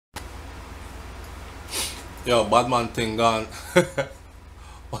Yo, badman thing gone.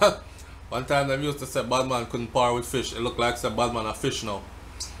 One time they used to say badman couldn't par with fish. It looked like say badman a fish now.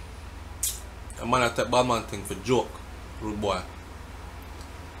 A man I take badman thing for joke. Rude boy.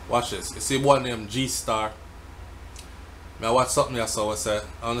 Watch this. You see one named G Star. I watch something I saw say,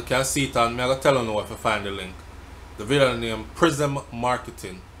 and you can see it and I gotta tell you if you find the link. The video name Prism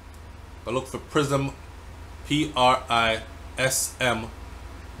Marketing. I look for Prism PRISM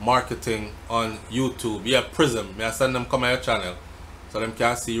Marketing on YouTube. Yeah, Prism. I send them come on your channel so them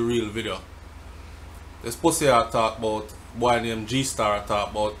can see real video. This pussy I talk about, boy named G Star I talk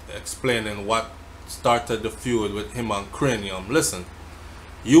about explaining what started the feud with him and Cranium. Listen,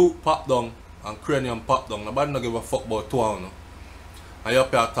 you pop down and Cranium pop down. Nobody don't give a fuck about two of them. And you up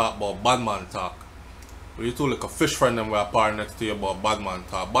here talk about badman talk. But you two like a fish friend them were par next to you about badman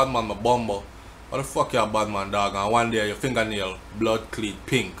talk. Badman my bumbo. What the fuck you a badman dog? And one day your fingernail blood clean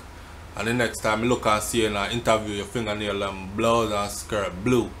pink. And the next time you look and see in an interview your fingernail blood and skirt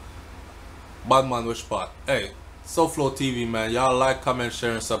blue. Badman which part? Hey, SouFLoTV man, y'all like, comment,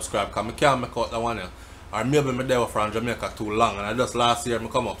 share and subscribe. Cause I can't make out that one here. Or maybe me there from Jamaica too long and I just last year me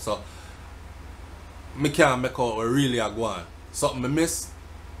come up so me can't make out what really I go on. Something me miss.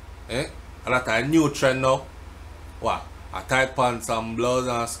 Eh? And that a new trend now. What? A tight pants and blouse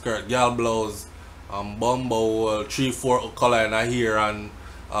and skirt, girl blouse, bumbo, 3-4 color in a hair and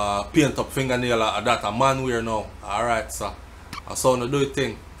paint up fingernail that a man wear now. Alright sir. I saw no do it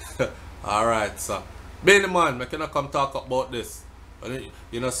thing. Alright sir. Being the man, I cannot come talk about this.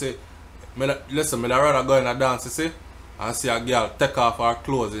 You know see, listen, I'd rather go in a dance, you see, and see a girl take off her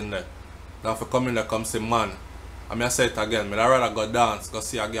clothes in there. Than for come in there come say man. I say it again, I'd rather go dance, go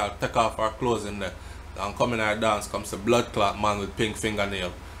see a girl take off her clothes in there. And come in our dance, come say blood clot man with pink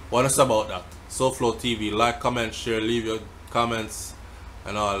fingernail. What is about that? SouFLoTV, like, comment, share, leave your comments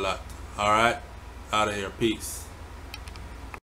and all that. Alright? Out of here. Peace.